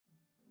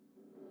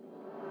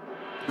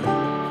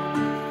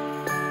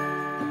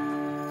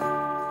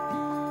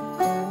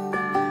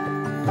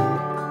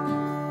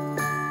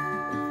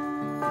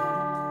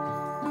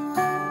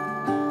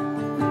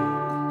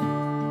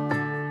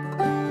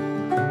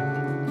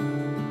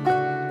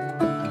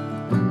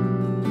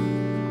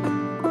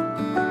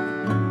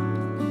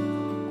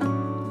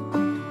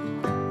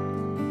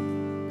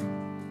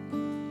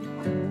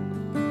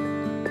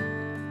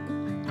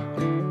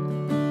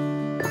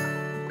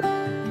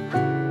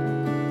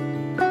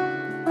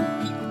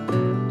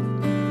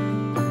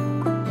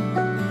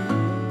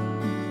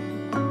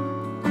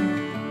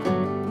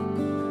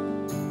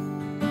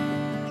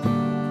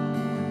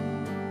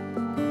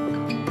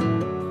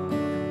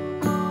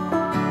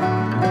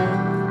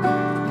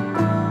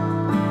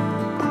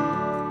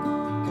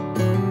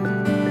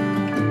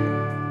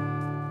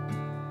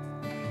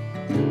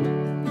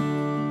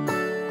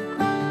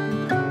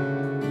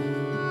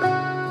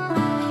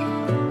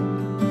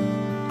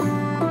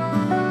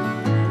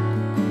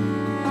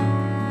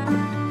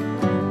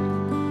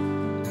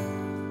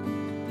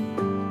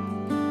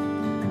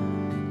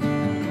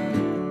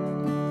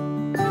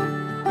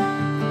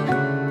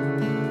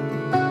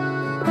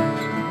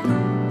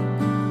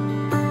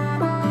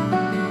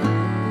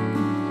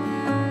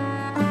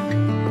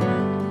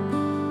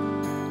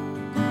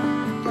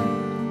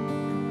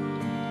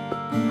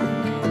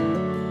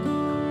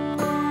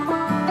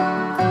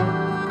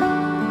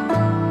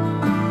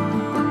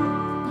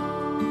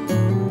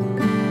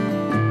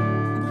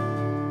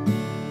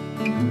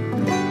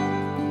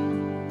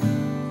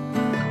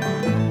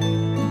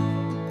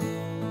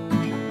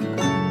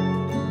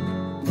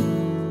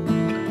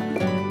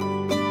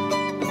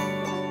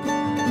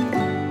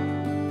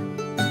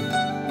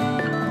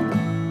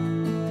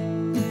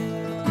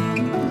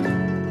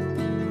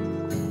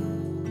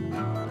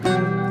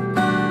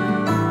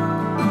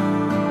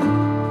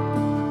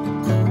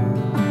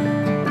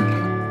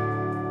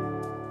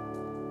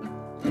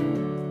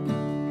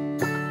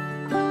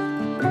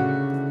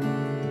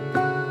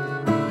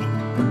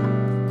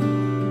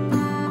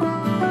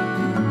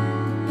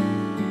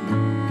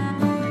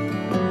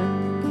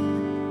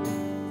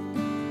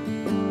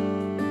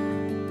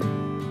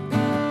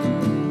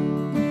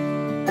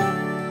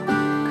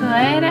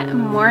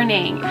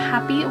morning.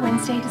 Happy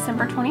Wednesday,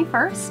 December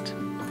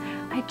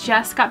 21st. I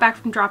just got back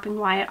from dropping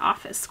Wyatt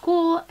off at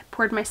school. I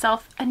poured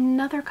myself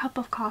another cup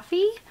of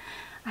coffee.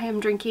 I am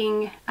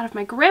drinking out of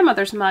my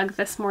grandmother's mug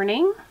this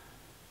morning.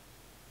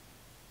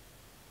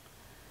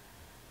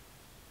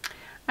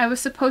 I was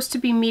supposed to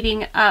be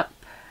meeting up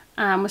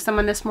with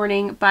someone this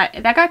morning, but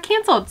that got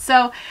canceled.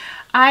 So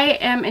I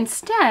am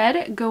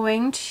instead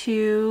going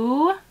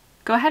to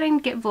go ahead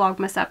and get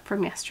Vlogmas up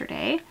from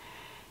yesterday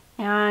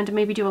and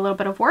maybe do a little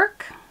bit of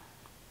work,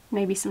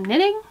 maybe some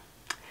knitting.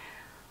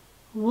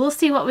 We'll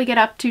see what we get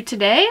up to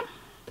today.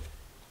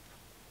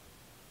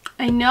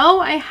 I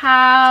know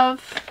I'm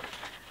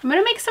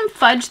gonna make some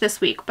fudge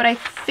this week, but I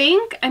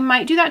think I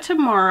might do that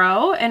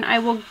tomorrow, and I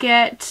will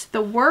get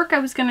the work I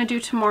was gonna do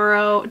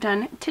tomorrow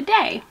done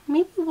today.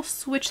 Maybe we'll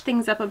switch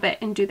things up a bit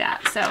and do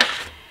that. So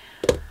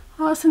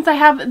since I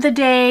have the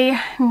day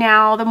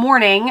now, the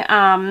morning,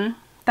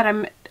 that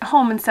I'm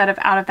home instead of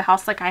out of the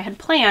house like I had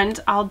planned,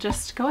 I'll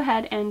just go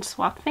ahead and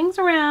swap things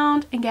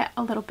around and get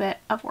a little bit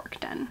of work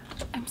done.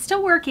 I'm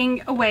still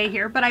working away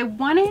here, but I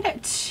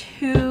wanted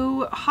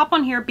to hop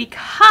on here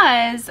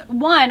because,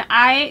 one,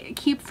 I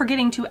keep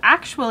forgetting to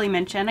actually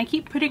mention, I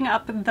keep putting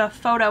up the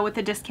photo with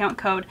the discount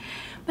code,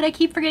 but I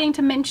keep forgetting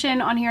to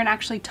mention on here and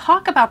actually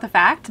talk about the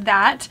fact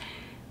that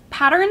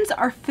patterns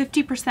are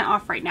 50%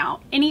 off right now.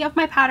 Any of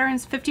my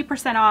patterns,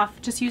 50%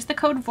 off. Just use the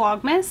code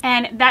Vlogmas,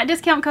 and that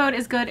discount code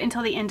is good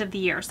until the end of the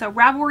year. So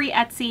Ravelry,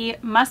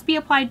 Etsy must be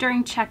applied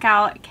during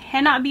checkout,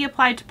 cannot be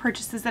applied to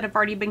purchases that have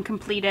already been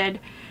completed.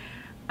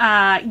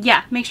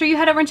 Yeah, make sure you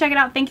head over and check it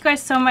out. Thank you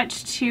guys so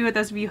much to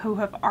those of you who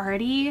have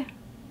already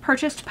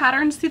purchased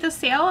patterns through the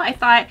sale. I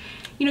thought,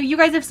 you know, you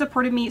guys have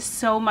supported me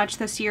so much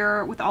this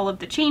year with all of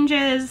the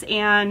changes,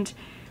 and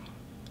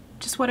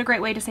just what a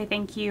great way to say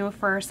thank you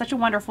for such a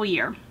wonderful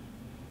year.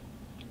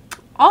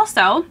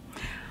 Also,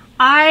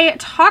 I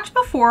talked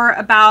before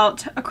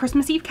about a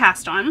Christmas Eve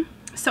cast on.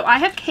 So I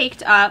have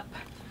caked up,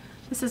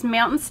 this is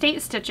Mountain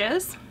State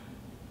Stitches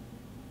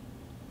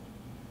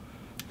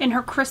in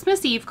her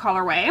Christmas Eve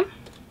colorway.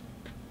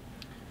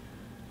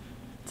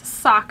 It's a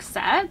sock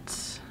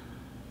set.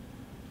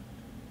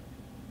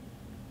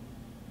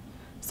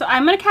 So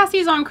I'm going to cast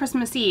these on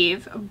Christmas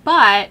Eve,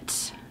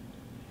 but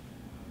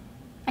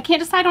I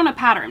can't decide on a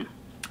pattern.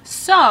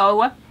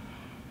 So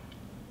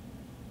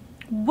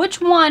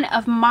which one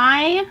of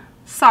my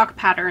sock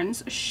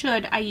patterns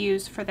should I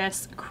use for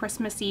this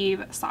Christmas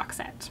Eve sock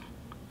set?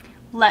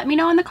 Let me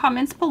know in the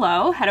comments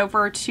below. Head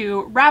over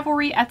to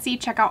Ravelry,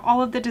 Etsy, check out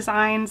all of the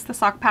designs, the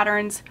sock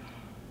patterns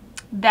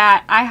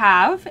that I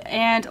have,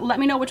 and let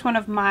me know which one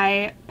of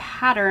my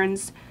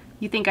patterns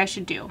you think I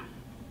should do.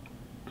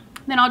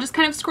 Then I'll just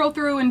kind of scroll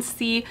through and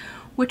see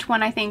which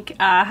one I think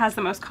has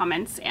the most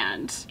comments,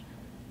 and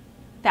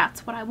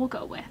that's what I will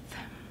go with.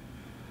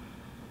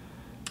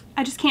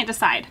 I just can't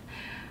decide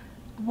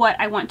what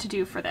I want to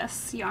do for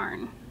this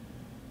yarn,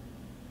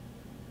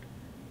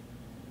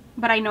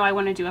 but I know I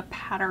want to do a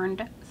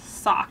patterned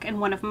sock in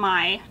one of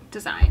my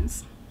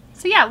designs.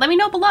 So yeah, let me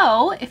know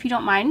below if you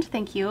don't mind.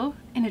 Thank you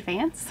in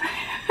advance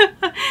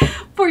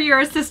for your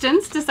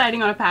assistance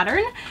deciding on a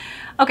pattern.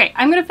 Okay,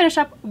 I'm gonna finish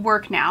up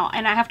work now,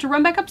 and I have to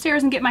run back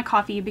upstairs and get my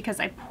coffee because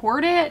I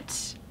poured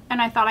it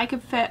and I thought I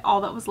could fit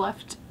all that was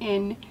left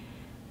in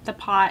the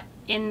pot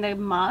in the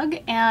mug,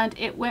 and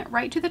it went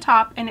right to the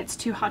top, and it's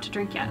too hot to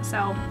drink yet, so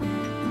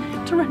I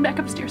have to run back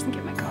upstairs and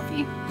get my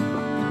coffee.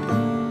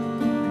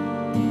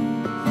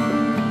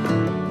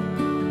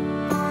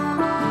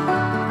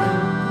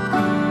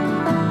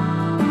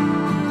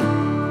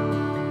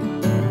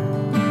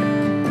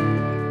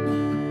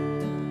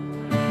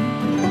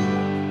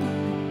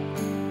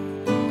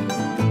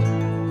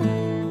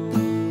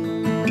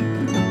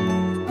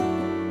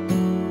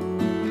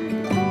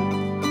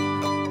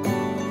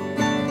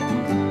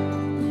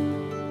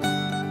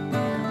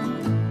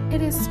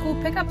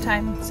 Pickup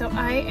time. So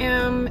I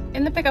am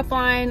in the pickup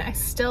line. I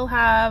still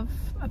have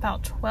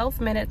about 12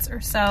 minutes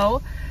or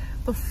so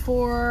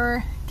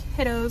before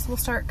kiddos will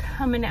start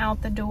coming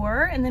out the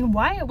door, and then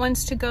Wyatt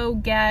wants to go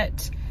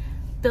get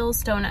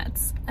Bill's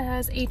donuts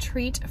as a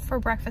treat for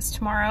breakfast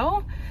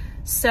tomorrow.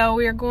 So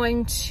we are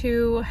going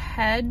to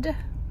head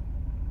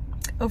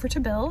over to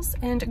Bill's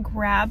and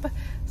grab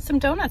some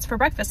donuts for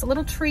breakfast, a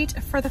little treat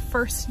for the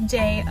first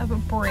day of a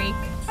break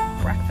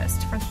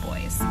breakfast for the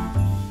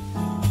boys.